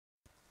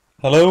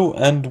Hello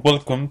and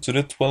welcome to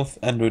the 12th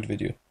Android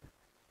video.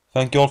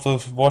 Thank you all for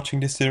watching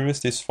this series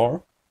this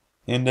far.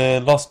 In the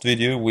last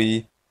video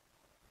we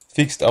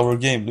fixed our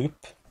game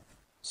loop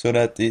so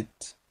that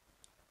it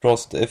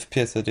draws the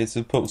FPS that it's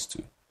supposed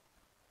to.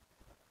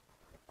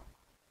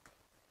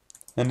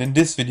 And in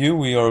this video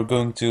we are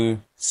going to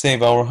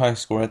save our high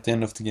score at the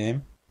end of the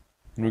game,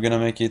 and we're gonna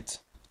make it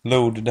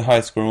load the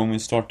high score when we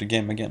start the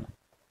game again.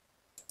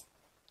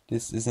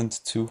 This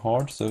isn't too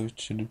hard, so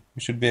we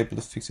should be able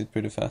to fix it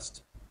pretty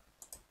fast.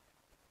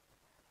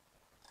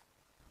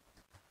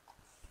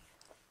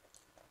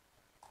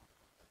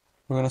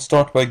 We're gonna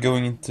start by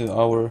going into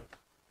our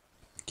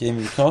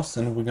gaming class,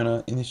 and we're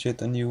gonna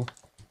initiate a new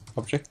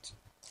object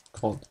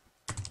called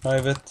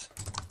private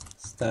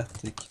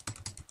static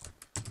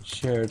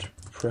shared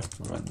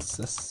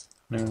preferences.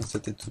 And I'm gonna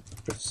set it to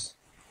prefs.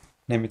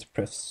 Name it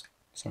prefs.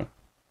 Sorry.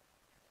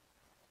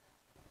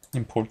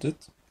 Import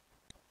it.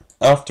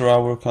 After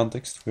our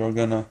context, we are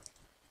gonna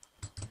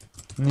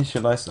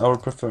initialize our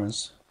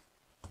preference.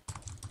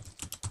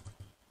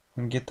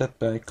 And get that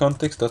by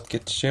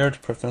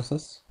context.getShared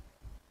preferences.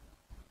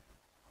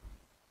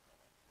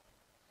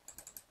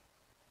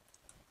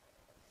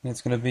 It's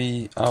gonna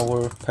be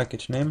our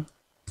package name.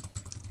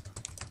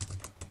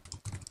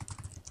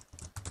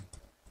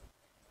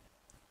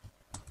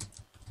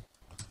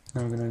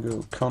 And we're gonna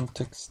go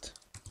context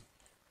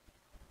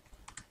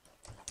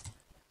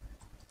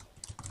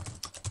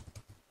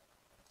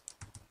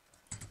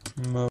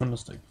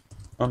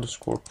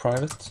underscore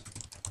private.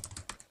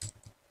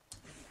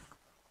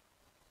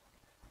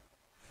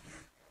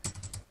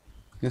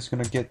 Just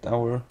gonna get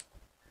our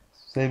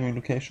saving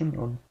location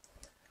or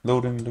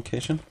loading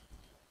location.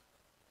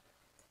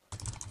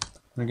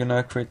 We're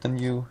gonna create a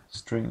new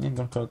string and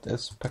gonna call it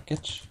as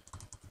package.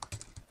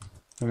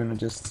 We're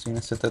gonna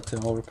set that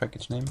to our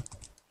package name.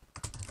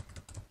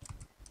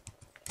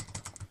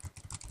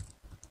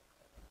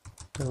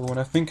 So when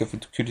I think of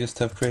it, we could just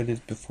have created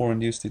it before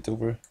and used it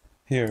over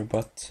here,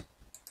 but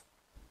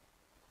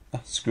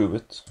screw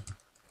it.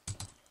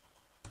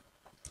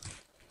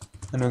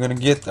 And we're gonna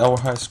get our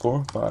high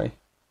score by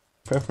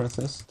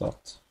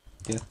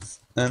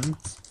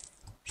preferences.getEnt,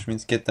 which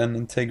means get an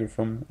integer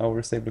from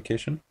our save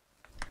location.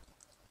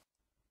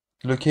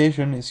 The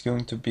location is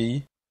going to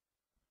be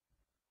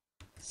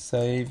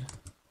save.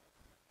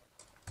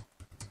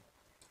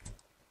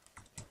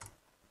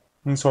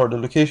 Sorry, the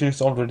location is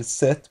already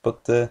set,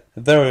 but the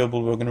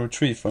variable we're going to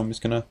retrieve from is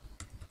going to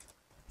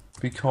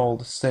be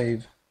called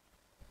save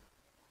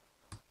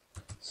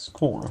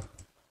score.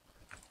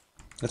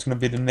 That's going to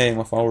be the name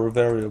of our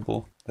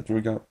variable that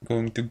we're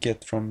going to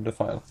get from the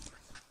file.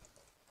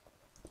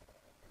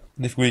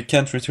 And if we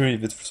can't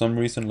retrieve it for some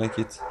reason, like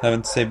it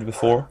haven't saved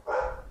before,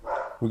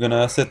 we're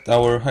gonna set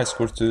our high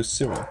score to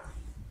 0.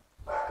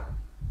 We're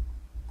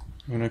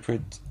gonna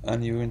create a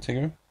new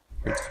integer,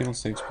 create field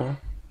save score,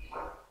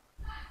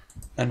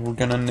 and we're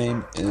gonna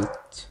name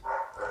it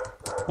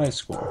high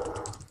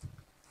score.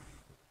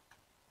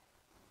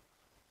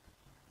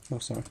 Oh,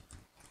 sorry.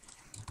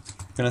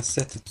 We're gonna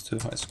set it to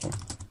high score.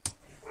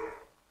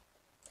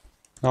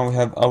 Now we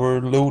have our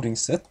loading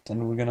set,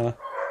 and we're gonna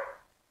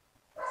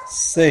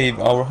save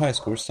our high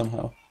score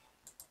somehow.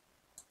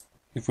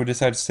 If we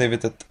decide to save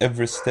it at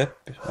every step,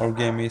 our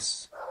game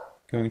is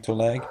going to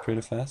lag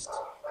pretty fast.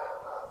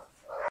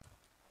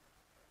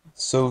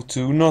 So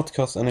to not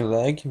cause any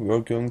lag, we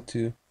are going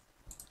to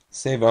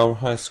save our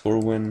high score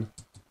when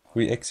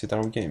we exit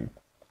our game.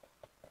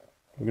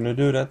 We're going to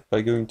do that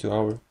by going to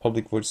our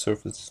public void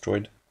surface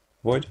destroyed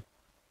void.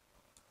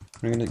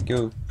 We're going to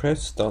go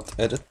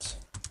prefs.edit,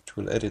 which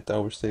will edit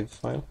our save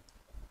file.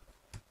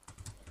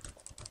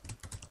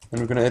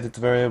 And we're going to edit the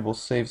variable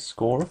save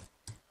score.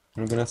 And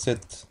we're going to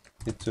set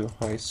it to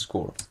high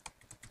score,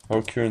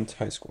 our current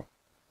high score.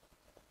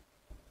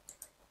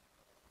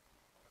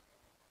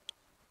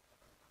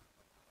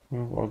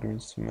 Move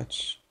arguments to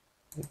match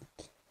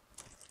edit.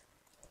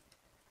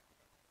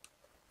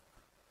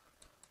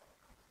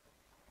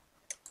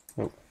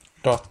 Oh,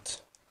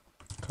 dot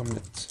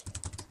commit.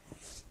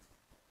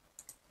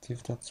 See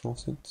if that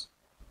solves it.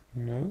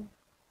 No.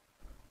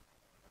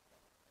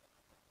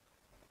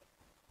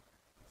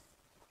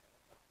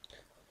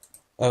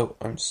 Oh,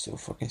 I'm so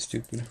fucking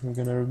stupid. We're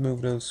gonna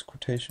remove those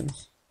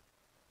quotations.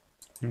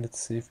 And let's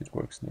see if it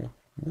works now.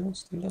 No, it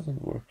still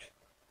doesn't work.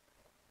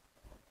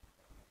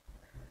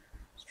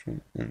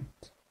 String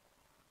int.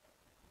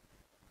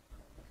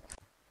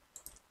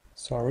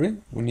 Sorry,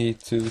 we need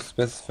to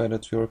specify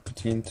that we are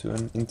putting into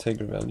an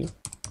integer value.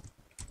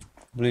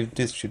 I believe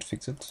this should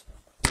fix it.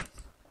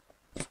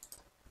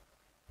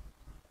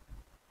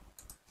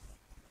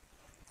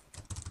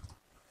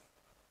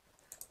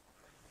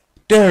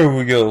 There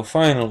we go,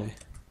 finally!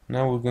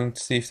 Now we're going to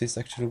see if this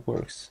actually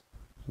works.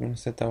 We're going to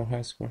set our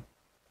high score.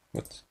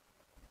 What?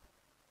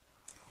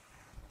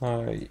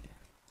 High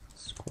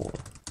score.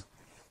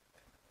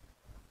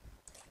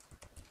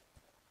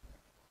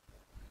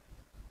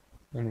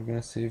 And we're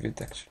going to see if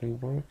it actually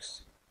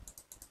works.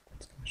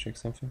 Let's check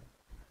something.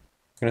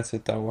 We're going to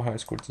set our high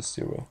score to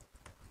 0.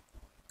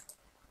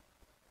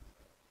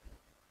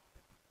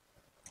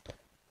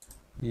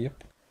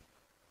 Yep.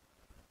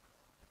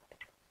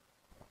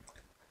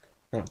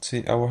 Now, let's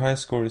see, our high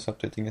score is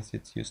updating as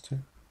it used to.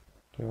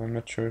 So I'm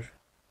not sure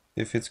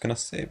if it's gonna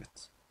save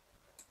it.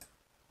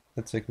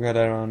 Let's say we had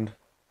around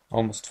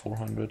almost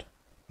 400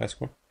 high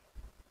score.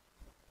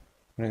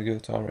 I'm gonna go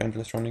to our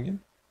endless run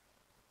again.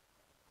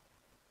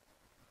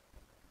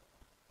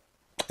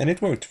 And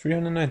it worked,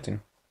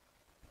 319.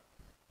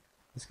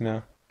 Just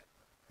gonna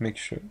make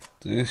sure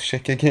to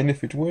check again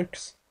if it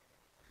works.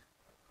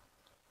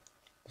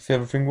 If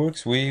everything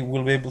works, we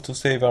will be able to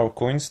save our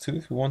coins too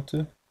if we want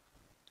to.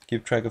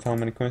 Keep track of how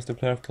many coins the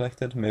player have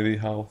collected, maybe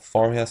how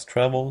far he has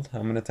traveled,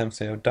 how many times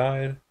they have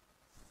died.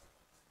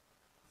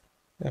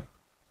 Yeah.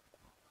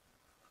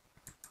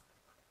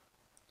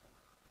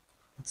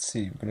 Let's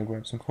see, we're gonna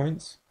grab some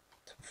coins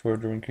to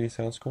further increase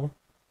our score.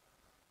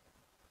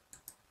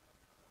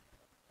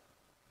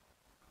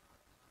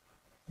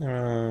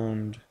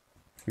 Around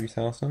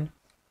 3,000.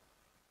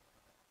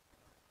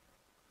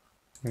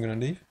 I'm gonna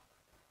leave.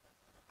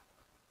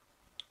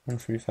 On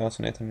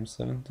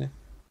 3,870.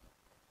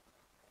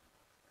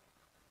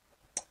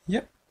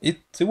 Yep,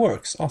 it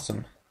works.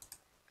 Awesome.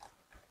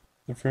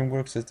 Everything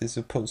works as it's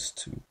supposed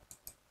to.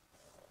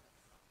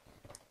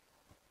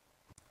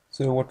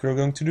 So what we're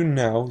going to do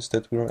now is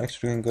that we're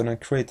actually gonna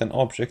create an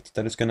object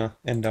that is gonna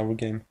end our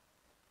game.